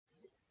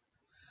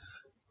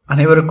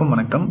அனைவருக்கும்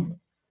வணக்கம்.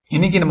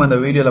 இன்னைக்கு நம்ம இந்த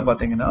வீடியோல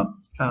பாத்தீங்கன்னா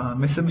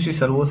Mitsubishi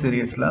Servo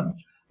சீரிஸ்ல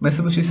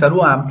Mitsubishi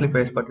Servo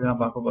Amplifiers பத்தி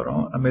தான் பார்க்க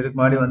போறோம். நம்ம இதுக்கு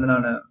முன்னாடி வந்து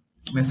நான்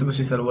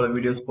Mitsubishi Servoல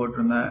வீடியோஸ்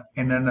போட்டிருந்தேன்.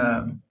 என்னென்ன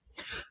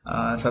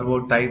சர்வோ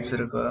டைப்ஸ்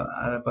இருக்கு,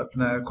 அதை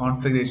பத்தின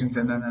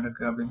கான்ஃபிகரேஷன்ஸ் என்னென்ன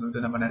இருக்கு அப்படின்னு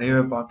சொல்லிட்டு நம்ம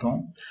நிறையவே பார்த்தோம்.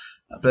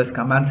 பிளஸ்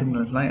கமாண்ட்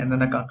சிக்னல்ஸ்லாம்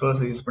என்னென்ன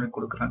கண்ட்ரோல்ஸ் யூஸ் பண்ணி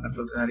கொடுக்குறாங்கன்னு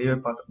சொல்லிட்டு நிறையவே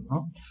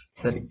பார்த்துருந்தோம்.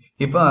 சரி,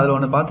 இப்போ அதில்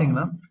ஒன்று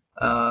பார்த்தீங்கன்னா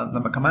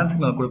நம்ம கமாண்ட்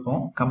சிக்னல்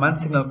கொடுப்போம். கமாண்ட்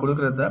சிக்னல்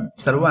கொடுக்கறத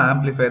சர்வோ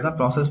ஆம்பிளிஃபையர் தான்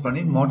ப்ராசஸ்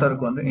பண்ணி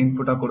மோட்டாருக்கு வந்து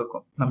இன்புட்டா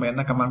கொடுக்கும். நம்ம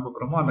என்ன கமாண்ட்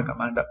கொடுக்குறோமோ அந்த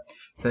கமாண்டை.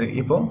 சரி,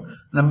 இப்போ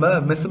நம்ம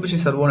Mitsubishi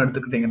சர்வோன்னு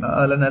எடுத்துக்கிட்டீங்கன்னா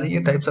அதுல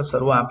நிறைய டைப்ஸ் ஆஃப்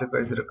சர்வோ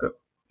ஆம்பிளிஃபையர்ஸ் இருக்கு.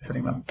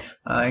 சரிங்களா,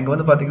 இங்க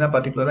வந்து பாத்தீங்கன்னா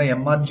பர்டிகுலரா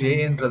MR-J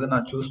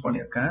நான் சூஸ்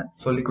பண்ணியிருக்கேன்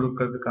சொல்லி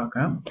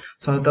கொடுக்கறதுக்காக.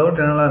 ஸோ அது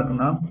தவிர்த்து என்னெல்லாம்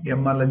இருக்குன்னா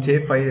MR-ல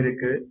J5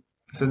 இருக்கு.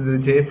 ஸோ இது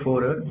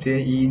J4,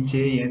 JE,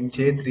 JN,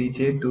 J3,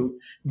 J2,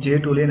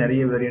 J2லயே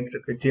நிறைய வேரியன்ட்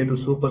இருக்கு. J2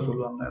 சூப்பர்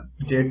சொல்லுவாங்க,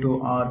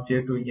 J2R,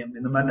 J2M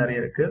இந்த மாதிரி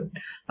நிறைய இருக்கு.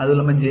 அதுவும்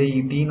இல்லாம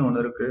JETன்னு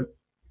ஒன்று இருக்கு.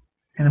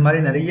 இந்த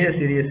மாதிரி நிறைய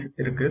சீரியஸ்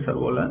இருக்கு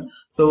சர்வோல.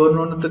 ஸோ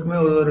ஒன்னொன்னுத்துக்குமே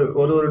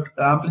ஒரு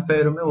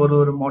ஆம்பிளிஃபையருமே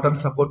ஒரு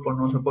மோட்டார் சப்போர்ட்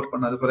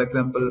பண்ணாது. For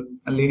example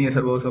linear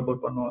servo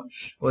support பண்ணும்,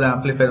 ஒரு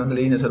ஆம்பிளிஃபையர் வந்து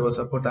லீனியர் சர்வோ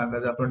சப்போர்ட்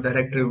ஆகாது. அப்புறம்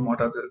டைரக்டிவ்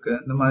மோட்டார் இருக்கு,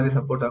 இந்த மாதிரி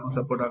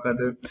சப்போர்ட்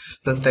ஆகாது.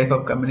 பிளஸ் டைப்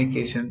ஆஃப்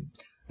கம்யூனிகேஷன்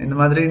இந்த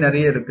மாதிரி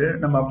நிறைய இருக்கு.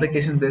 நம்ம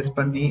அப்ளிகேஷன் பேஸ்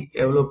பண்ணி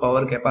எவ்வளவு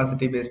பவர்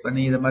கெப்பாசிட்டி பேஸ்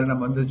பண்ணி இதை மாதிரி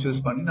நம்ம வந்து சூஸ்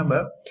பண்ணி நம்ம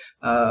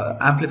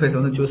ஆம்பிளிஃபைஸ்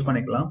வந்து சூஸ்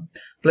பண்ணிக்கலாம்.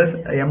 பிளஸ்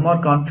MR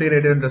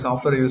கான்ஃபிகரேட்டர்ன்ற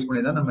சாஃப்ட்வேர் யூஸ்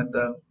பண்ணி தான் நம்ம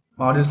இந்த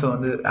மாடியூல்ஸை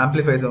வந்து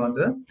ஆம்பிளிஃபைஸை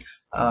வந்து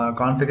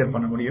கான்ஃபிகர்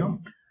பண்ண முடியும்.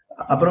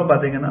 அப்புறம்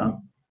பாத்தீங்கன்னா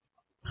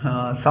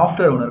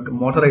சாஃப்ட்வேர் ஒன்று இருக்கு,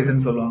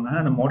 மோட்டரைசர்னு சொல்லுவாங்க.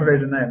 அந்த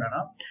மோட்டரைசர்னா என்னன்னா,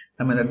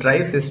 நம்ம இந்த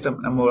டிரைவ் சிஸ்டம்,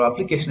 நம்ம ஒரு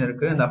அப்ளிகேஷன்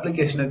இருக்கு, அந்த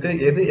அப்ளிகேஷனுக்கு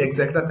எது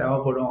எக்ஸாக்டா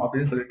தேவைப்படும்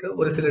அப்படின்னு சொல்லிட்டு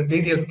ஒரு சில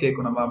டீடைல்ஸ்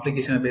கேட்கும். நம்ம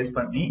அப்ளிகேஷனை பேஸ்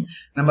பண்ணி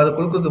நம்ம அதை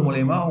கொடுக்கறது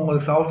மூலியமா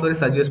உங்களுக்கு சாஃப்ட்வேர்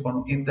சஜஸ்ட்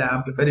பண்ணும். இந்த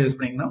ஆம்பிளிஃபையர் யூஸ்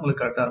பண்ணீங்கன்னா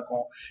உங்களுக்கு கரெக்டா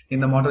இருக்கும்,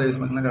 இந்த மோட்டர் யூஸ்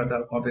பண்ணீங்கன்னா கரெக்டா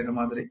இருக்கும் அப்படின்ற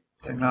மாதிரி.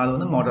 சரிங்களா, அது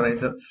வந்து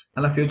மோட்டரைசர்.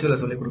 நல்லா ஃபியூச்சர்ல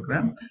சொல்லி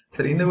கொடுக்குறேன்.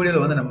 சரி, இந்த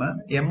வீடியோல வந்து நம்ம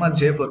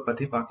MR-J4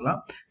 பத்தி பார்க்கலாம்.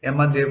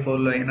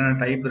 MR-J4ல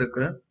என்னென்ன டைப்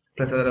இருக்கு,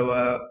 பிளஸ்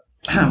அதில்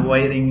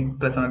ஒயரிங்,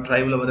 பிளஸ் அந்த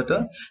டிரைவ்ல வந்துட்டு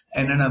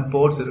என்னென்ன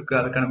போர்ட்ஸ் இருக்கு,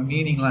 அதுக்கான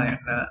மீனிங்லாம்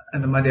என்ன,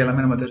 இந்த மாதிரி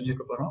எல்லாமே நம்ம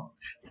தெரிஞ்சுக்க போறோம்.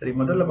 சரி,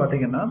 முதல்ல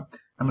பாத்தீங்கன்னா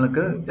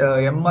நம்மளுக்கு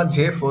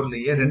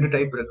MR-J4லயே ரெண்டு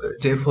டைப் இருக்கு,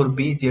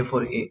 J4B,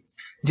 J4A.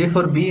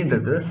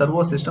 J4Bன்றது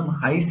servo system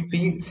high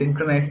speed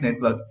synchronise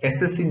network,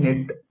 SSC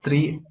Net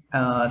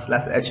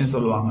 3/H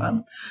சொல்லுவாங்க.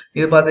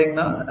 இது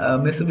பாத்தீங்கன்னா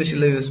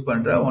Mitsubishiல யூஸ்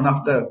பண்ற ஒன்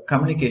ஆஃப் த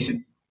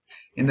கம்யூனிகேஷன்.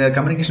 இந்த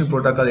கம்யூனிகேஷன்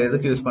புரோட்டோகால்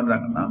எதுக்கு யூஸ்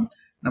பண்றாங்கன்னா,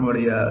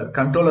 நம்மளுடைய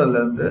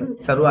கண்ட்ரோலர்ல இருந்து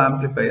சர்வோ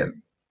ஆம்பிளிஃபையர்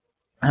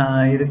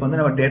இதுக்கு வந்து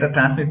நம்ம டேட்டா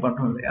டிரான்ஸ்மிட்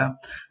பண்றோம் இல்லையா,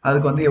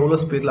 அதுக்கு வந்து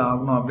எவ்வளவு ஸ்பீட்ல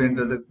ஆகணும்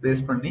அப்படின்றது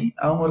பேஸ் பண்ணி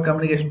அவங்க ஒரு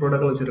கம்யூனிகேஷன்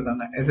ப்ரோட்டோகால்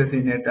வச்சிருக்காங்க, SSC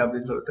Net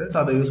அப்படின்னு சொல்லிட்டு. ஸோ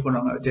அதை யூஸ்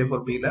பண்ணுவாங்க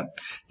J4Bல.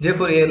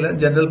 J4Aல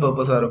ஜென்ரல்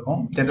பர்பஸா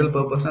இருக்கும். ஜென்ரல்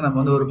பர்பஸ்னா நம்ம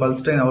வந்து ஒரு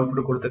பல்ஸ் ட்ரெயின்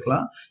அவுட்புட்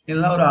கொடுத்துக்கலாம்,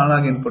 இல்லைன்னா ஒரு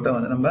அனலாக் இன்புட்டை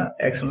வந்து நம்ம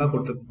ஆக்சுவலா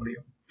கொடுத்துக்க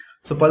முடியும்.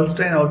 ஸோ பல்ஸ்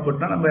ட்ரெயின்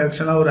அவுட்புட்னா நம்ம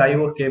ஆக்சுவலா ஒரு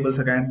IO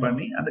கேபிள்ஸை கனெக்ட்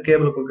பண்ணி அந்த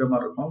கேபிள் கொடுக்குற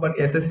மாதிரி இருக்கும். பட்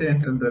SSC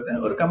Netன்றது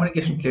ஒரு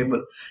கம்யூனிகேஷன்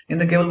கேபிள்.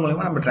 இந்த கேபிள்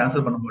மூலமா நம்ம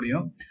டிரான்ஸ்ஃபர் பண்ண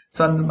முடியும்.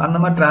 ஸோ அந்த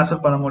மாதிரி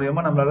டிரான்ஸ்ஃபர் பண்ண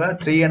முடியுமா நம்மளால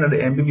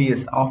 300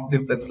 Mbps ஆஃப்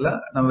டிப்ளெக்ஸ்ல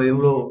நம்ம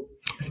எவ்வளோ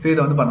ஸ்பீடை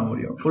வந்து பண்ண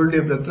முடியும். ஃபுல்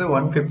டிப்ளெக்ஸ்ல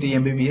 150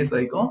 Mbps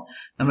வரைக்கும்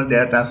நம்ம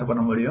டேட்டா டிரான்ஸ்ஃபர்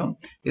பண்ண முடியும்.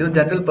 இது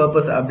ஜென்ரல்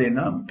பர்பஸ்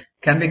அப்படின்னா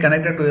can be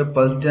connected to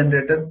pulse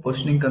generator,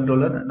 positioning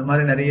controller, இந்த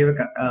மாதிரி நிறையவே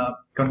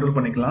கண்ட்ரோல்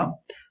பண்ணிக்கலாம்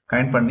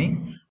கனெக்ட் பண்ணி.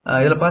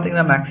 இதுல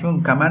பாத்தீங்கன்னா மேக்ஸிமம்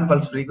கமாண்ட்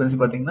பல்ஸ் ஃப்ரீக்வன்சி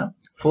பாத்தீங்கன்னா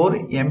 4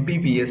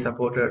 Mbps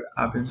சப்போர்ட்டட்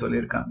அப்படின்னு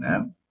சொல்லியிருக்காங்க.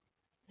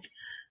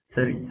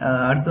 சரி,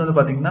 அடுத்து வந்து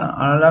பாத்தீங்கன்னா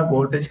analogue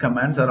voltage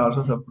commands are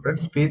also supported,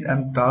 speed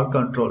and dark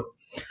control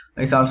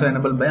is also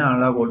enable by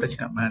analogue voltage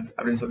commands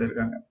அப்படின்னு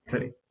சொல்லியிருக்காங்க.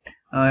 சரி,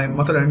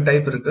 மொத்தம் ரெண்டு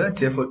டைப் இருக்கு,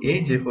 J4A,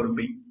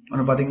 J4B.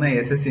 ஒன்று பாத்தீங்கன்னா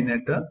SSC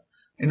Net,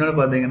 இன்னொன்று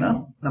பாத்தீங்கன்னா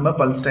நம்ம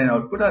பல்ஸ் ட்ரெயின்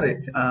அவுட்புட் அது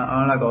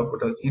அனலாக்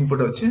அவுட்புட்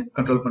இன்புட்டை வச்சு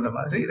கண்ட்ரோல் பண்ற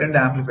மாதிரி ரெண்டு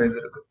ஆம்பிளிஃபையர்ஸ்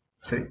இருக்கு.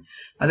 சரி,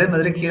 அதே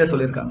மாதிரி கீழே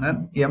சொல்லியிருக்காங்க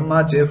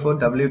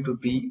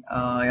MR-J4W2B,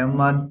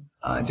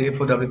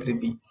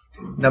 MR-J4W3B.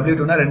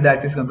 W2னா ரெண்டு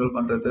ஆக்சிஸ் கண்ட்ரோல்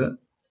பண்றது,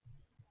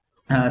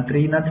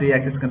 3னா 3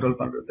 ஆக்சிஸ் கண்ட்ரோல்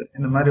பண்றது.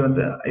 இந்த மாதிரி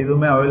வந்து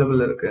இதுவுமே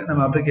அவைலபிள் இருக்கு,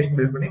 நம்ம அப்ளிகேஷன்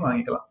பேஸ் பண்ணி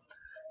வாங்கிக்கலாம்.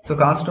 ஸோ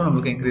காஸ்ட்டும்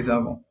நம்மளுக்கு இன்க்ரீஸ்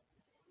ஆகும்.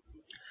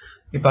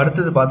 இப்போ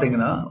அடுத்தது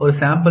பாத்தீங்கன்னா ஒரு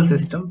sample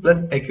system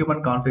plus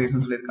equipment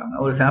configuration சொல்லியிருக்காங்க.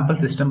 ஒரு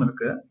சாம்பிள் சிஸ்டம்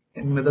இருக்கு.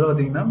 இந்த இதில்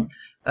பாத்தீங்கன்னா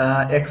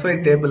XY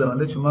டேபிள்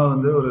வந்து சும்மா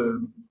வந்து ஒரு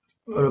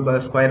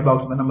ஸ்கொயர்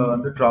பாக்ஸ் மாதிரி நம்ம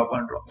வந்து டிரா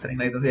பண்றோம்.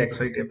 சரிங்களா, இது வந்து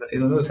XY டேபிள்,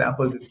 இது வந்து ஒரு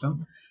சாம்பிள் சிஸ்டம்.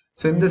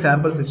 ஸோ இந்த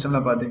சாம்பிள்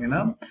சிஸ்டம்ல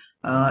பாத்தீங்கன்னா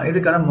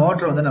இதுக்கான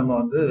மோட்டர் வந்து நம்ம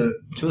வந்து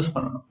சூஸ்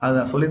பண்ணணும். அது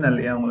நான் சொல்லியிருந்தேன்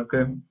இல்லையா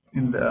உங்களுக்கு,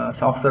 இந்த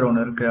சாஃப்ட்வேர்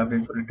ஒன்று இருக்கு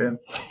அப்படின்னு சொல்லிட்டு,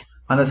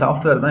 அந்த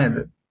சாஃப்ட்வேர் தான்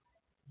இது.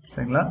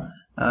 சரிங்களா,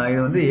 இது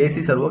வந்து AC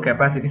servo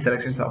capacity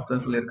selection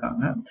software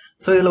சொல்லியிருக்காங்க.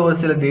 ஸோ இதுல ஒரு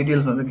சில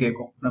டீட்டெயில்ஸ் வந்து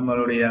கேட்கும்.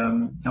 நம்மளுடைய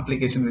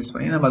அப்ளிகேஷன் யூஸ்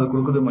பண்ணி நம்ம அது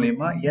கொடுக்கறது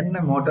மூலியமா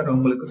என்ன மோட்டார்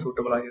உங்களுக்கு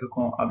சூட்டபிளா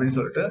இருக்கும் அப்படின்னு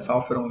சொல்லிட்டு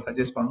சாஃப்ட்வேர் உங்களுக்கு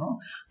சஜஸ்ட் பண்ணும்.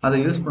 அதை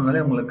யூஸ்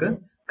பண்ணாலே உங்களுக்கு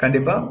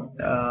கண்டிப்பா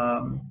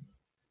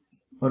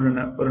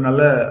ஒரு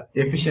நல்ல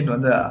எஃபிஷியன்ட்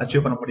வந்து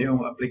அச்சீவ் பண்ண முடியும்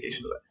உங்க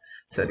அப்ளிகேஷன்ல.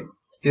 சரி,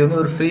 இது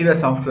வந்து ஒரு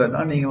ஃப்ரீவேர் சாஃப்ட்வேர்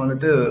தான், நீங்க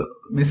வந்துட்டு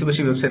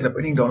Mitsubishi வெப்சைட்ல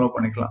போய் நீங்க டவுன்லோட்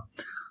பண்ணிக்கலாம்.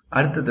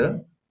 அடுத்தது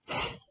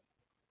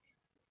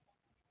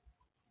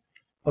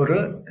ஒரு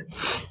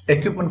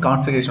எக்யூப்மெண்ட்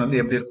கான்ஃபிகரேஷன் வந்து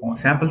எப்படி இருக்கும்,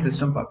 சாம்பிள்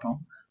சிஸ்டம் பார்த்தோம்.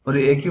 ஒரு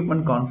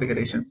எக்யூப்மெண்ட்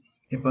கான்ஃபிகரேஷன்.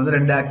 இப்போ வந்து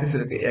 2 ஆக்சிஸ்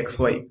இருக்கு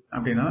XY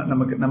அப்படின்னா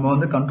நம்ம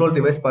வந்து கண்ட்ரோல்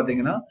டிவைஸ்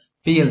பாத்தீங்கன்னா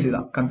PLC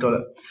தான்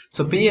கண்ட்ரோலர்.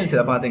 ஸோ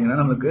PLCல பாத்தீங்கன்னா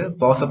நமக்கு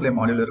பவர் சப்ளை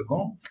மாடியூல்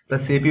இருக்கும்,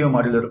 பிளஸ் CPU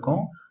மாடியூல்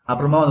இருக்கும்.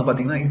 அப்புறமா வந்து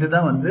பாத்தீங்கன்னா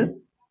இதுதான் வந்து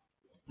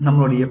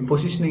நம்மளுடைய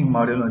பொசிஷனிங்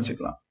மாடியூல்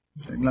வச்சுக்கலாம்.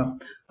 சரிங்களா?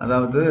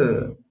 அதாவது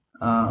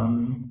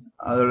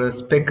அதோட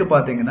ஸ்பெக்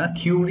பாத்தீங்கன்னா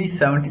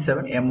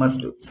QD77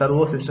 MS2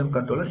 servo system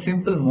controller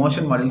simple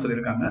motion module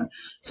சொல்லியிருக்காங்க.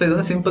 ஸோ இது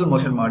வந்து சிம்பிள்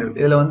மோஷன் மாடியூல்.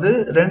 இதுல வந்து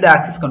 2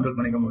 ஆக்சிஸ் கண்ட்ரோல்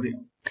பண்ணிக்க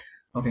முடியும்.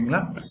 ஓகேங்களா?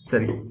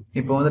 சரி,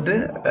 இப்போ வந்துட்டு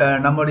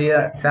நம்மளுடைய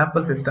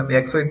சாம்பிள் சிஸ்டம்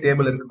XY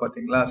டேபிள் இருக்கு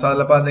பாத்தீங்களா? ஸோ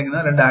அதுல பாத்தீங்கன்னா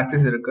 2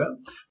 ஆக்சிஸ் இருக்கு,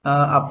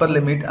 அப்பர்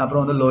லிமிட்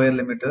அப்புறம் வந்து lower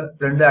limit.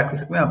 2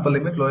 ஆக்சிஸ்க்குமே upper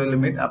limit lower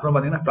limit. அப்புறம்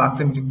பாத்தீங்கன்னா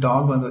ப்ராக்சிமிட்டி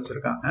டாக் வந்து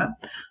வச்சிருக்காங்க.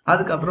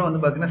 அதுக்கப்புறம்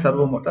வந்து பாத்தீங்கன்னா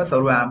சர்வோ மோட்டார்,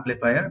 சர்வோ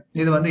ஆம்பிளிஃபயர்.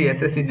 இது வந்து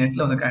SSC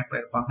நெட்ல வந்து கனெக்ட்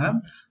பண்ணிருப்பாங்க.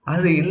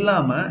 அது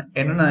இல்லாம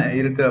என்னென்ன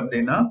இருக்கு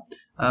அப்படின்னா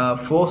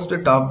forced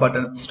top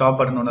button, stop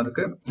button ஒன்று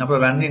இருக்கு,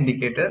 அப்புறம் run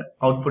indicator,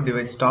 output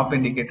device, stop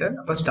indicator,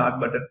 அப்புறம் ஸ்டார்ட்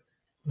பட்டன்.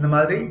 இந்த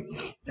மாதிரி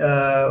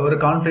ஒரு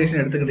கான்ஃபிகரேஷன்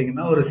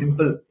எடுத்துக்கிட்டீங்கன்னா ஒரு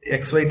சிம்பிள்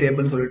XY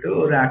டேபிள் சொல்லிட்டு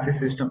ஒரு axis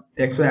system,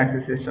 XY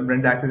axis system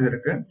 2 axis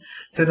இருக்கு.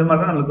 ஸோ இந்த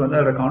மாதிரி தான் நம்மளுக்கு வந்து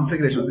அதோட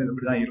கான்ஃபிகரேஷன் வந்து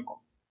இப்படி தான்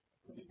இருக்கும்.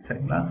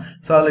 சரிங்களா?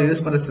 ஸோ அதில்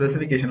யூஸ் பண்ணுற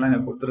ஸ்பெசிஃபிகேஷன்லாம்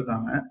இங்கே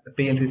கொடுத்துருக்காங்க.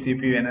 PLC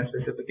CPU என்ன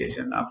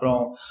ஸ்பெசிஃபிகேஷன்,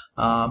 அப்புறம்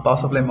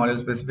power supply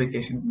module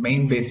specification,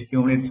 main base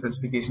unit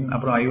specification,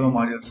 அப்புறம் IO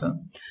மாடியூல்ஸ்,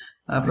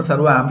 அப்புறம்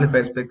servo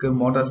amplifier spec,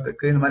 motor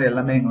spec, இந்த மாதிரி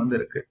எல்லாமே இங்கே வந்து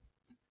இருக்கு.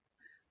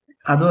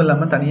 அதுவும்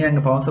இல்லாம தனியா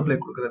இங்க பவர் சப்ளை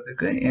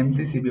கொடுக்கறதுக்கு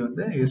MCCB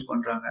வந்து யூஸ்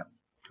பண்றாங்க.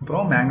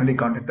 அப்புறம் மேக்னெட்டிக்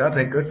கான்டாக்டர்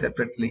ரெக்வயர்ட்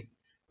செப்பரேட்லி.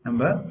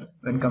 நம்ம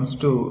when comes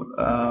to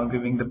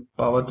giving the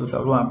power to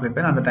servo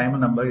amplifier அந்த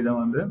டைம்ல நம்ம இதை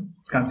வந்து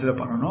கன்சிடர்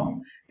பண்ணணும்.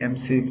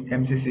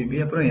 MCCB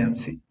அப்புறம்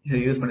MC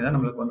இதை யூஸ் பண்ணி தான்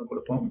நம்மளுக்கு வந்து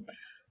கொடுப்போம்.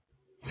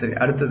 சரி,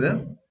 அடுத்தது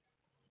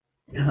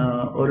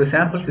ஒரு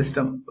சாம்பிள்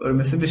சிஸ்டம், ஒரு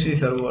மிட்சுபிஷி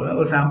சர்வோல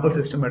ஒரு சாம்பிள்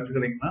சிஸ்டம்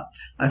எடுத்துக்கிட்டீங்கன்னா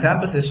அந்த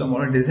சாம்பிள்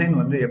சிஸ்டமோட டிசைன்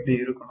வந்து எப்படி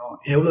இருக்கணும்,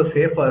 எவ்வளவு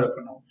சேஃபா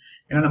இருக்கணும்.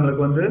 ஏன்னா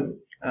நம்மளுக்கு வந்து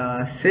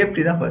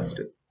சேஃப்டி தான் ஃபர்ஸ்ட்.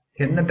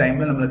 எந்த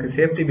டைம்ல நம்மளுக்கு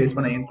சேஃப்டி பேஸ்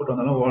பண்ண இன்புட்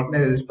வந்தாலும் உடனே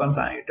ரெஸ்பான்ஸ்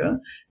ஆகிட்டு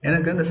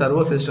எனக்கு இந்த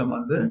சர்வோ சிஸ்டம்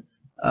வந்து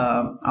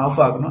ஆஃப்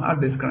ஆகணும்,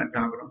 டிஸ்கனெக்ட்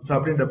ஆகணும். ஸோ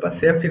அப்படின்றப்ப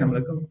சேஃப்டி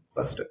நம்மளுக்கு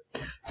first.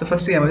 So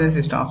first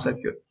emergency stop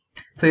circuit.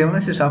 So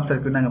emergency stop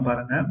circuit நாங்கள்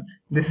பாருங்க,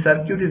 this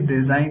circuit is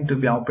design to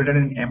be operated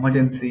in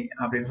emergency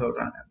அப்படின்னு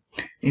சொல்றாங்க.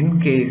 In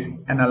case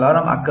an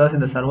alarm occurs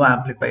in the servo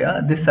amplifier,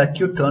 this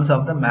circuit turns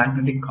off the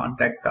magnetic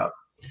contactor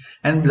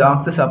and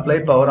blocks the supply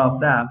power of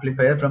the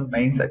amplifier from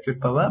main circuit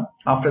power.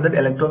 After that,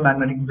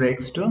 electromagnetic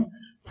breaks to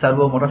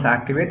servo motors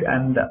activate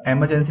and the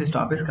emergency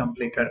stop is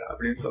completed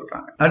அப்படின்னு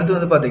சொல்றாங்க. அடுத்து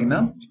வந்து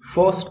பாத்தீங்கன்னா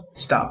forced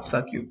stop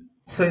circuit.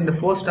 So இந்த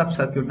forced stop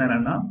circuit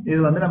என்னன்னா,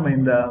 இது வந்து நம்ம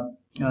இந்த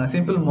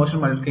சிம்பிள் மோஷன்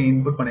மாடியூலுக்கு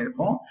இன்புட்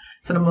பண்ணிருப்போம்.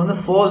 ஸோ நம்ம வந்து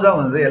ஃபோர்ஸா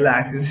வந்து எல்லா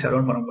ஆக்சிஸும் ஷட்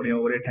டவுன் பண்ண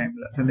முடியும் ஒரே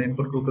டைம்ல. ஸோ இந்த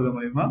இன்புட் கொடுக்கறது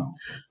மூலியமா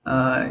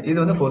இது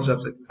வந்து ஃபோர்ஸ்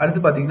ஸ்டாப் சர்க்யூட்.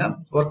 அடுத்து பாத்தீங்கன்னா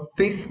ஒர்க்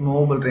பீஸ்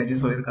மூவபிள் ரேஞ்ச்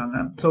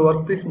சொல்லியிருக்காங்க. ஸோ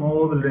ஒர்க் பீஸ்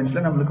மூவபிள்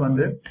ரேஞ்ச்ல நம்மளுக்கு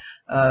வந்து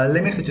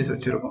லிமிட் சுவிச்சஸ்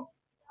வச்சிருக்கோம்.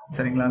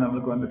 சரிங்களா?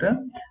 நம்மளுக்கு வந்துட்டு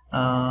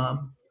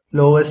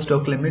lowest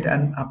stroke limit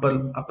and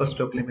upper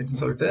stroke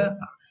லிமிட்னு சொல்லிட்டு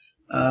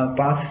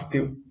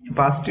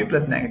பாசிட்டிவ்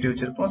பிளஸ் நெகட்டிவ்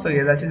வச்சிருப்போம். ஸோ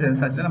ஏதாச்சும்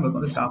சென்ஸ் ஆச்சுன்னா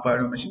நம்மளுக்கு வந்து ஸ்டாப்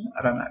ஆகிடும், மிஷின்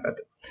ரன்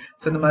ஆகாது.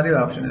 ஸோ இந்த மாதிரி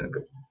ஆப்ஷன்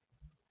இருக்கு.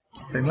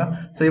 சரிங்களா?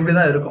 ஸோ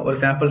இப்படிதான் இருக்கும் ஒரு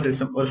சாம்பிள்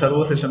சிஸ்டம், ஒரு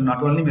servo system.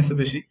 Not only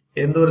Mitsubishi,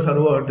 எந்த ஒரு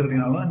சர்வோ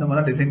எடுத்துக்கிட்டீங்கனாலும் இந்த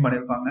மாதிரி டிசைன்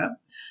பண்ணிருப்பாங்க.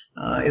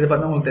 இதை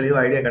பார்த்தா உங்களுக்கு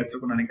தெளிவாக ஐடியா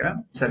கிடைச்சிருக்கும்னு நினைக்கிறேன்.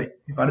 சரி,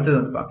 இப்போ அடுத்தது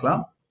வந்து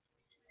பார்க்கலாம்.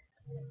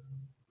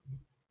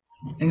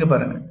 இங்க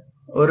பாருங்க,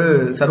 ஒரு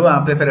சர்வோ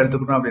ஆம்பிளிஃபயர்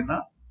எடுத்துக்கணும் அப்படின்னா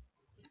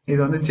இது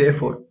வந்து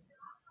J4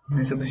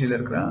 மிட்சுபிஷில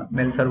இருக்கிற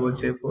மெல் சர்வோ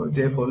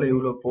J4ல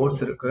இவ்வளவு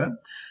போர்ட்ஸ் இருக்கு.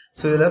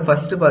 ஸோ இதுல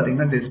ஃபர்ஸ்ட்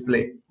பாத்தீங்கன்னா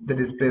டிஸ்பிளே, இந்த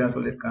டிஸ்பிளே தான்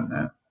சொல்லியிருக்காங்க.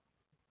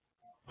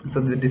 ஸோ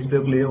இந்த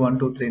டிஸ்பிளேக்குள்ளேயே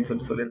 1 2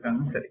 3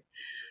 சொல்லியிருக்காங்க. சரி,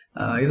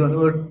 இது வந்து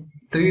ஒரு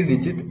 3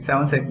 digit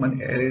 7 segment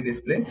LED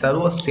display.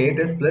 Servo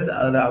status plus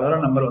அதோட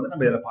அலாரம் நம்பர் வந்து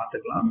நம்ம இதில்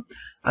பார்த்துக்கலாம்.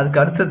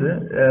 அதுக்கு அடுத்தது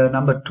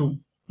நம்பர்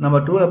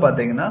 2ல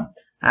பார்த்தீங்கன்னா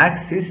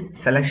ஆக்சிஸ்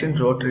செலக்ஷன்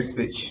ரோட்டரி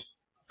ஸ்விட்ச்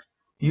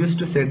used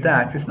to set the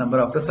axis number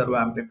of the servo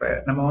amplifier.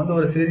 நம்ம வந்து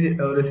ஒரு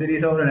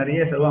சீரிஸா ஒரு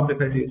நிறைய சர்வோ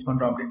ஆம்பிளிஃபயர்ஸ் யூஸ்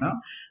பண்றோம் அப்படின்னா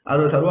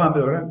அது ஒரு சர்வோ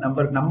ஆம்பிளிஃபயரோட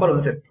நம்பர்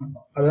வந்து செட்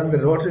பண்ணுவோம். அதாவது அந்த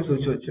ரோட்டரி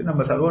ஸ்விட்ச் வச்சு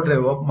நம்ம சர்வோ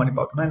டிரைவ் ஓப்பன் பண்ணி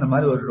பார்த்தோம்னா இந்த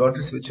மாதிரி ஒரு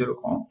ரோட்டரி ஸ்விட்ச்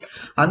இருக்கும்.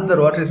 அந்த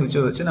ரோட்டரி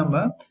ஸ்விட்சை வச்சு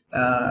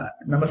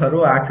நம்ம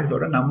சர்வோ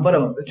ஆக்சிஸோட நம்பரை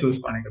வந்து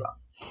சூஸ் பண்ணிக்கலாம்.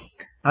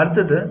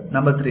 அடுத்தது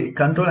நம்பர் 3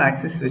 கண்ட்ரோல்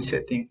ஆக்சிஸ் ஸ்விட்ச்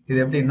செட்டிங். இது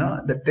எப்படின்னா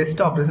the test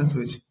operation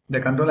switch, the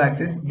control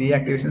axis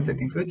deactivation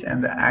setting switch and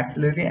the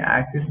auxiliary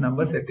axis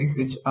number settings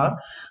which are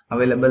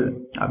available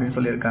அப்படின்னு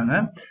சொல்லியிருக்காங்க.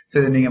 ஸோ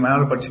இது நீங்க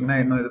மேனுவல் படிச்சீங்கன்னா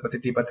இன்னும் இதை பத்தி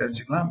டீப்பா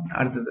தெரிஞ்சுக்கலாம்.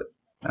 அடுத்தது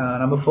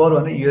நம்பர் 4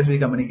 வந்து USB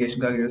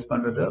கம்யூனிகேஷனுக்காக யூஸ்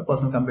பண்றது,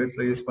 பர்சனல்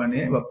கம்ப்யூட்டர்ல யூஸ்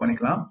பண்ணி ஒர்க்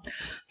பண்ணிக்கலாம்.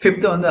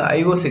 5th வந்து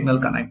IO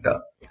சிக்னல் கனெக்டர்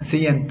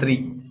CN3.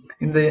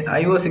 இந்த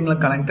IO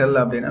சிக்னல்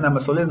கனெக்டர்ல அப்படின்னா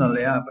நம்ம சொல்லியிருந்தோம்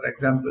இல்லையா, ஃபார்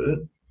எக்ஸாம்பிள்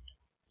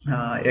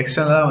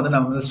எக்ஸ்டர்னலா வந்து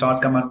நம்ம வந்து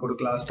ஸ்டார்ட் கமாண்ட்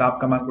கொடுக்கலாம், ஸ்டாப்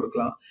கமாண்ட்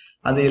கொடுக்கலாம்.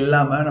 அது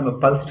இல்லாம நம்ம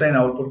பல்ஸ் ட்ரெயின்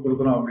அவுட்புட்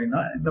கொடுக்குறோம்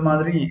அப்படின்னா இந்த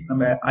மாதிரி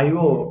நம்ம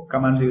ஐஓ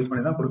கமாண்ட்ஸ் யூஸ்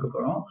பண்ணி தான் கொடுக்க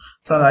போறோம்.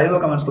 ஸோ அந்த ஐஓ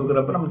கமாண்ட்ஸ்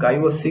கொடுக்குறப்ப நமக்கு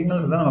ஐஓ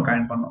சிக்னல்ஸ் தான் நம்ம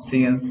கனெக்ட் பண்ணணும்,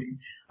 சிஎன்சி.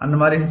 அந்த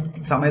மாதிரி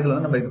சமயத்துல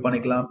வந்து நம்ம இது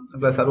பண்ணிக்கலாம்.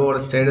 இப்போ சர்வோட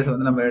ஸ்டேட்டஸ்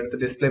வந்து நம்ம எடுத்து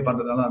டிஸ்பிளே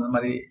பண்றதால அந்த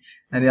மாதிரி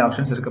நிறைய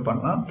ஆப்ஷன்ஸ் இருக்கு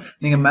பண்ணலாம்.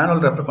 நீங்க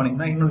மேனுவல் ரெஃபர்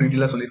பண்ணீங்கன்னா இன்னும்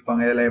டீட்டெயிலா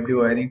சொல்லியிருப்பாங்க இதில் எப்படி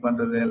ஒயரிங்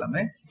பண்றது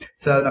எல்லாமே.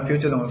 ஸோ அதை நான்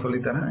ஃபியூச்சர்ல உங்களுக்கு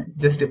சொல்லித்தரேன்,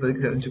 ஜஸ்ட்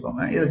இப்போதைக்கு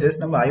தெரிஞ்சுக்கோங்க. இது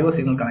ஜஸ்ட் நம்ம ஐஓ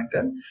சிக்னல்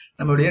கனெக்டர்,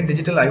 நம்மளுடைய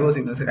டிஜிட்டல் ஐஓ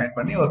சிக்னல்ஸ் கனெக்ட்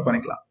பண்ணி ஒர்க்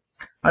பண்ணிக்கலாம்.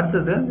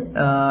 அடுத்தது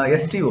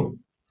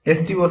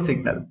எஸ்டிஓ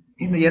சிக்னல்.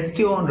 இந்த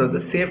எஸ்டிஓன்றது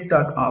சேஃப்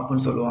டாக்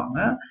ஆப்னு சொல்லுவாங்க.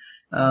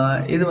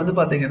 இது வந்து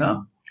பாத்தீங்கன்னா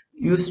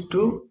use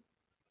to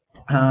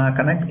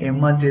connect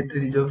MR-J4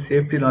 digital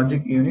safety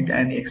logic unit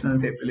and external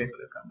safety line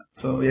சொல்லிருக்காங்க.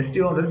 So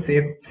எஸ்டிஓன்றது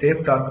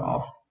safe talk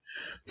of.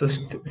 So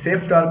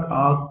safe talk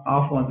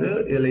of வந்து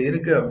இதுல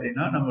இருக்கு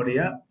அப்படின்னா நம்மளுடைய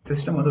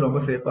சிஸ்டம் வந்து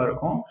ரொம்ப சேஃபா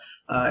இருக்கும்.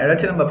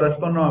 ஏதாச்சும் நம்ம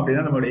ப்ரெஸ் பண்ணோம்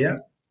அப்படின்னா நம்மளுடைய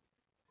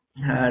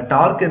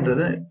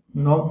டார்க்ன்றது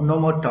நோ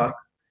மோர் டார்க்.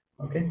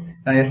 ஓகே,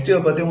 நான் எஸ்டிஓ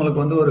பத்தி உங்களுக்கு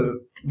வந்து ஒரு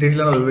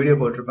டீட்டெயிலான ஒரு வீடியோ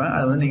போட்டிருப்பேன்.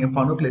 அது வந்து நீங்க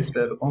ஃபனுக் லிஸ்ட்ல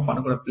இருக்கும்,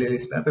 ஃபனுக்கோட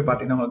பிளேலிஸ்ட்ல போய்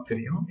பாத்தீங்கன்னா உங்களுக்கு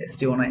தெரியும்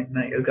எஸ்டிஓனா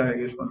என்ன, எதுக்காக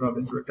யூஸ் பண்றோம்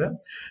அப்படின்னு சொல்லிட்டு.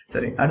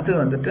 சரி, அடுத்து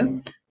வந்துட்டு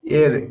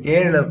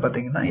 7ல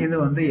பாத்தீங்கன்னா இது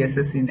வந்து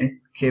SSC net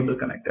cable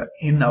connector,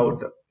 in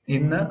out.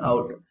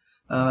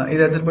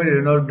 இதை எடுத்துட்டு போய்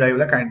ரினோட்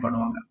டிரைவ்ல கனெக்ட்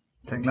பண்ணுவாங்க.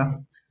 சரிங்களா?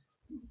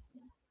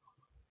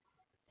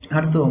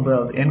 அடுத்து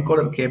 9வது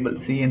என்கோடர் கேபிள்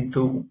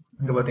CN2.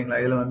 இங்க பாத்தீங்களா,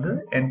 இதுல வந்து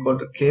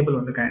என்கோடர் கேபிள்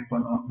வந்து கனெக்ட்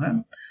பண்ணுவாங்க.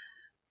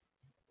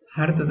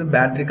 அடுத்தது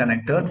பேட்டரி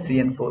கனெக்டர்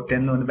CN4.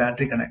 10ல வந்து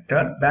பேட்டரி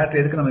கனெக்டர். பேட்டரி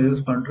எதுக்கு நம்ம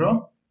யூஸ் பண்றோம்?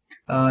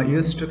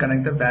 Use to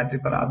connect the battery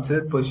for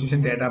absolute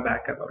position data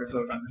backup அப்படின்னு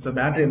சொல்றாங்க. ஸோ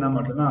பேட்டரி இருந்தால்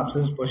மட்டும்தான்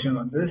அப்சல்யூட் பொசிஷன்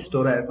வந்து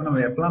ஸ்டோர் ஆயிருக்கும்.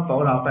 நம்ம எப்பெல்லாம்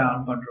பவர் ஆஃப்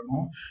ஆன் பண்றோமோ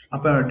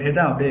அப்போ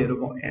டேட்டா அப்படியே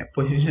இருக்கும்,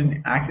 பொசிஷன்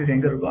ஆக்சிஸ்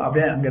எங்க இருக்கோ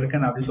அப்படியே அங்க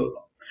இருக்குன்னு அப்படி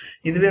சொல்லுவோம்.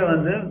 இதுவே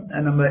வந்து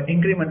நம்ம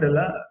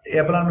இன்க்ரிமெண்டல்ல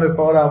எப்பெல்லாம் நம்ம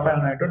பவர் ஆஃப்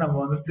ஆன் ஆகிட்டோம் நம்ம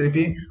வந்து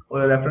திருப்பி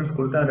ஒரு ரெஃபரன்ஸ்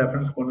கொடுத்து அந்த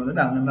ரெஃபரன்ஸ் கொண்டு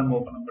வந்துட்டு அங்கிருந்து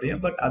மூவ் பண்ண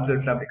முடியும். பட்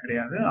அப்சல்யூட்ல அப்படி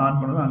கிடையாது, ஆன்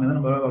பண்ணதும் அங்கிருந்து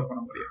நம்ம ஒர்க்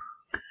பண்ண முடியும்.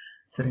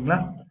 சரிங்களா?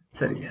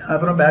 சரி,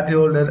 அப்புறம் பேட்டரி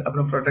ஹோல்டர்,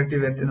 அப்புறம்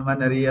ப்ரொடெக்டிவ் எர்த், இந்த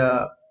மாதிரி நிறைய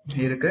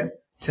இருக்கு.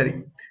 சரி,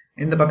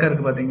 இந்த பக்கம்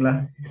இருக்கு பாத்தீங்களா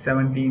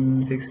 17,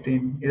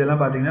 16 இதெல்லாம்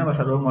பாத்தீங்கன்னா நம்ம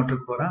சர்வோ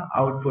மோட்டருக்கு போற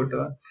அவுட்புட்,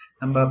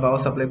 நம்ம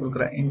பவர் சப்ளை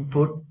கொடுக்குற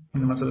இன்புட்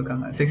இந்த மாதிரி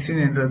சொல்லிருக்காங்க.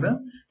 16ன்றது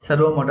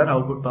servo motor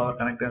output power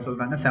connector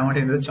சொல்றாங்க.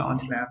 17ன்றது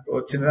சார்ஜ் லேம்ப்,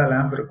 ஒரு சின்னதா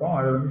லேம்ப் இருக்கும்,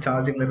 அது வந்து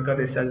சார்ஜிங்ல இருக்கா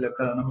டிஸ்சார்ஜ்ல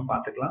இருக்கா அதை நம்ம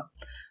பாத்துக்கலாம்.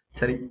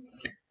 சரி,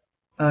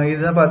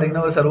 இதுதான்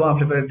பாத்தீங்கன்னா ஒரு சர்வோ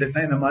ஆம்ப்ளிஃபையர்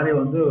எடுத்துக்கிட்டா இந்த மாதிரி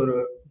வந்து ஒரு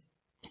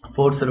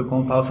போர்ட்ஸ்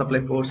இருக்கும், பவர்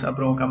சப்ளை போர்ட்ஸ்,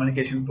 அப்புறம்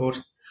கம்யூனிகேஷன்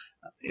போர்ட்ஸ்,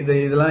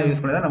 இதெல்லாம் யூஸ்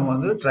பண்ணி தான் நம்ம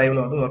வந்து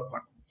டிரைவ்ல வந்து ஒர்க்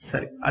பண்ணோம்.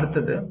 சரி,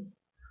 அடுத்தது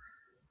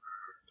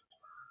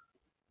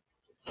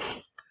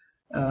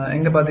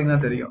எங்க பாத்தீங்கன்னா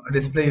தெரியும்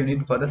display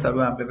unit for the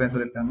servo amplifier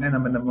சொல்லியிருக்காங்க.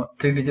 நம்ம இந்த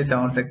 3 digit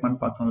 7 செக்மெண்ட்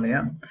பார்த்தோம் இல்லையா,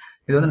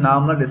 இது வந்து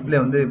நார்மலா டிஸ்பிளே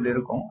வந்து இப்படி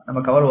இருக்கும்.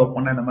 நம்ம கவர் ஓப்பன்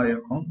பண்ணா இந்த மாதிரி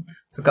இருக்கும்.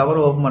 ஸோ கவர்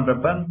ஓப்பன்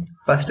பண்றப்ப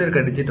ஃபர்ஸ்ட்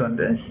இருக்க டிஜிட்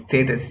வந்து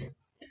ஸ்டேட்டஸ்,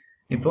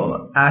 இப்போ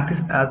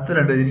ஆக்சிஸ், அடுத்த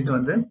 2 டிஜிட்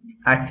வந்து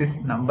ஆக்சிஸ்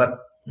நம்பர்.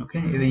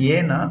 ஓகே, இது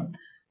ஏன்னா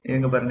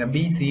எங்க பாருங்க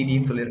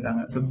BCDன்னு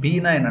சொல்லியிருக்காங்க. ஸோ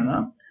பினா என்னன்னா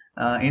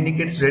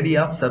indicates ready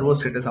of servo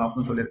status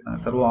ஆஃப்னு சொல்லியிருக்காங்க,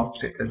 servo of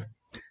status.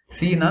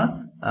 சினா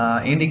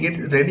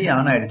indicates ready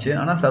on ஆயிடுச்சு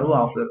ஆனா சர்வோ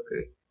ஆஃப்ல இருக்கு.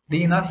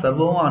 டினா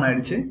சர்வோவும் ஆன்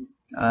ஆயிடுச்சு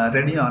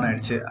ரெடியும் ஆன்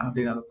ஆயிடுச்சு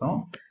அப்படின்னு அர்த்தம்.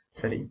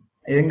 சரி,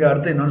 எங்க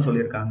அடுத்து இன்னொன்னு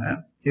சொல்லியிருக்காங்க,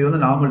 இது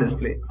வந்து நார்மல்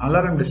டிஸ்பிளே.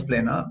 அலாரம்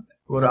டிஸ்பிளேனா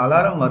ஒரு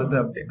அலாரம் வருது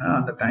அப்படின்னா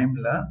அந்த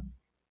டைம்ல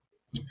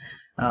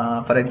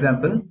for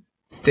example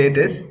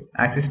status,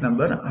 axis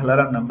number,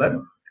 alarm number,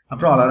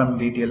 அப்புறம் அலாரம்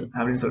டீட்டெயில்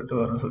அப்படின்னு சொல்லிட்டு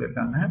வரும்னு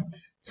சொல்லியிருக்காங்க.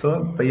 ஸோ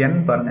இப்போ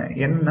என் பாருங்க,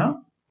 என்னா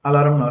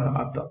அலாரம்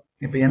அர்த்தம்.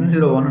 இப்போ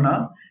N01னா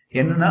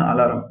என்னன்னா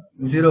அலாரம்,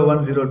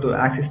 0102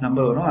 ஆக்சிஸ்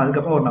நம்பர் வரும்,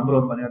 அதுக்கப்புறம் ஒரு நம்பர்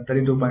வரும் பாத்தீங்கன்னா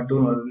 32.2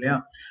 வருது இல்லையா,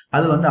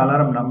 அது வந்து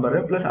alarm number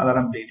plus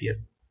alarm detail,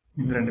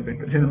 இந்த 2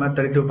 பேர். இந்த மாதிரி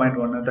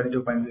 32.1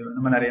 32.0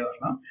 இந்த மாதிரி நிறைய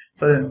வரலாம்.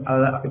 ஸோ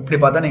அதை இப்படி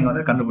பார்த்தா நீங்க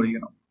வந்து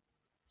கண்டுபிடிக்கணும்.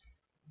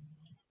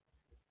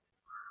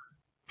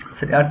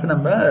 சரி, அடுத்து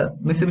நம்ம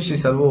மிட்சுபிஷி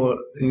சர்வோ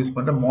யூஸ்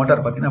பண்ற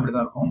மோட்டார் பாத்தீங்கன்னா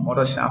அப்படிதான் இருக்கும்.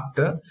 மோட்டார்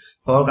ஷாஃப்ட்,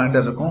 பவர்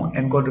கனெக்டர் இருக்கும்,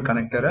 என்கோடர்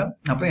கனெக்டர்,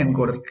 அப்புறம்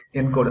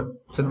என்கோடர்.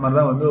 ஸோ இந்த மாதிரி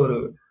தான் வந்து ஒரு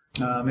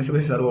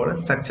மிட்சுபிஷி சர்வோட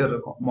ஸ்ட்ரக்சர்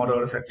இருக்கும்,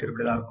 மோட்டாரோட ஸ்ட்ரக்சர்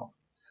இப்படிதான் இருக்கும்.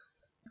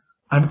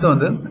 அடுத்து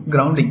வந்து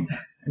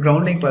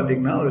கிரவுண்டிங்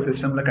பாத்தீங்கன்னா ஒரு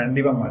சிஸ்டம்ல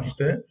கண்டிப்பா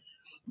மஸ்ட்.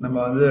 நம்ம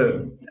வந்து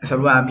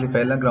சர்வோ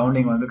ஆம்பிளிஃபையர்ல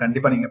கிரவுண்டிங் வந்து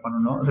கண்டிப்பா நீங்க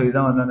பண்ணணும். ஸோ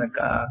இதுதான் வந்து அந்த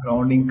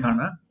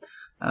கிரவுண்டிங்கான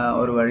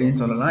ஒரு வழின்னு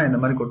சொல்லலாம். இந்த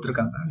மாதிரி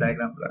கொடுத்துருக்காங்க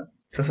டயக்ராம்ல.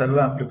 ஸோ சர்வோ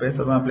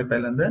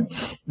ஆம்பிளிஃபையர்ல இருந்து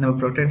நம்ம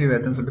ப்ரொடெக்டிவ்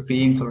எர்த்னு சொல்லிட்டு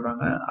பின்னு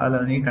சொல்றாங்க, அதுல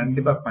நீங்க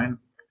கண்டிப்பா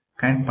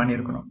கனெக்ட்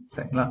பண்ணியிருக்கணும்.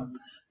 சரிங்களா?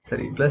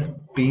 சரி, பிளஸ்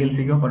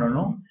PLCக்கும்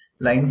பண்ணணும்,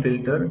 லைன்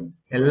ஃபில்டர்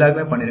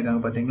எல்லாருக்குமே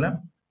பண்ணியிருக்காங்க பாத்தீங்களா.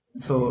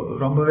 ஸோ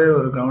ரொம்பவே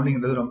ஒரு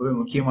கிரவுண்டிங்ன்றது ரொம்பவே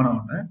முக்கியமான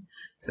ஒண்ணு.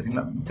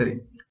 சரிங்களா? சரி,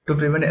 to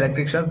prevent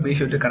electric shock we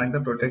should connect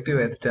the protective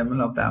earth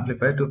terminal of the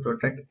amplifier to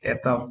protect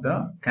earth of the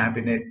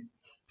cabinet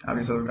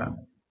அப்படி சொல்றாங்க.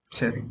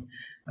 சரி,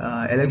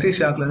 எலக்ட்ரிக்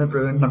ஷாக்ல இருந்து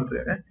ப்ரிவென்ட்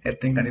பண்றதுக்கு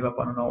எர்த்திங் கண்டிப்பா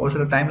பண்ணணும். ஒரு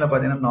சில டைம்ல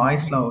பாத்தீங்கன்னா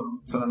நாய்ஸ்லாம் வரும்.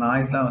 ஸோ அந்த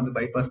நாய்ஸ்லாம் வந்து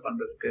பைபாஸ்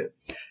பண்றதுக்கு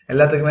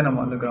எல்லாத்துக்குமே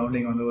நம்ம வந்து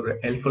கிரவுண்டிங் வந்து ஒரு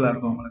ஹெல்ப்ஃபுல்லா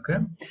இருக்கும் உங்களுக்கு.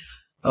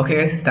 ஓகே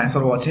guys, தேங்க்ஸ்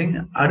ஃபார் வாட்சிங்.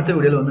 அடுத்த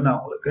வீடியோல வந்து நான்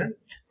உங்களுக்கு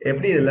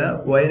எப்படி இதுல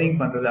ஒயரிங்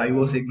பண்றது,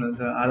 ஐஓ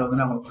சிக்னல்ஸ், அதை வந்து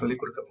நான் உங்களுக்கு சொல்லி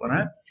கொடுக்க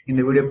போறேன்.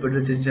 இந்த வீடியோ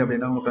பிடிச்சிருச்சு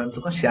அப்படின்னா உங்க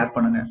ஃப்ரெண்ட்ஸுக்கும் ஷேர்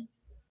பண்ணுங்க.